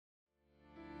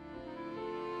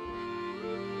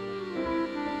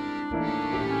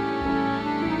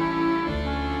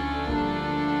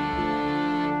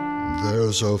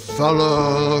There's a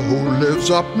fella who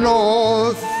lives up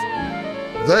north.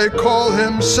 They call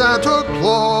him Santa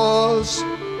Claus.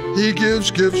 He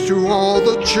gives gifts to all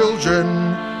the children,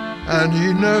 and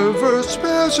he never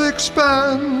spares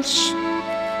expense.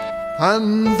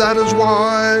 And that is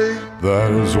why.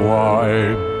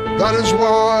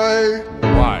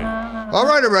 Why? All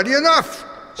right, already enough.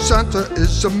 Santa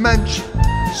is a mensch.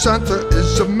 Santa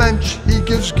is a mensch. He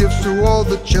gives gifts to all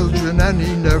the children, and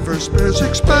he never spares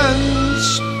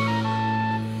expense.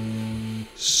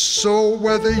 So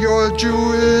whether you're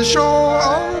Jewish or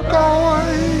a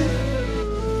guy,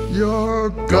 you're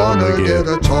gonna get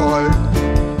a toy.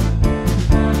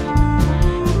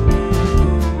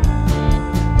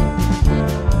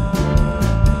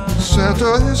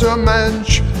 Santa is a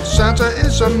mensch. Santa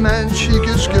is a mensch. He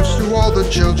gives gifts to all the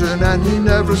children, and he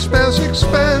never spares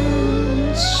expense.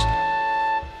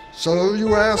 So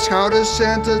you ask, how does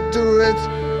Santa do it?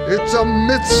 It's a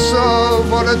mitzvah,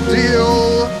 what a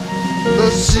deal. The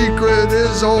secret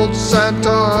is old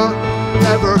Santa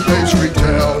never pays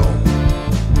retail.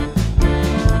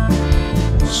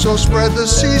 So spread the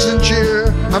season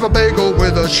cheer, have a bagel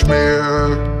with a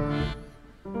schmear.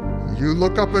 You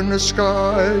look up in the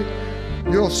sky,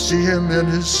 you'll see him in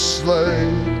his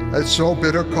sleigh. It's so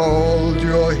bitter cold,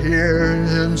 you'll hear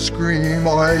him scream,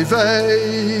 oy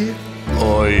vey.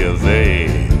 Oy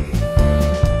vey.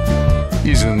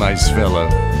 He's a nice fella.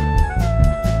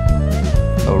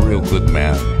 A real good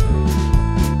man.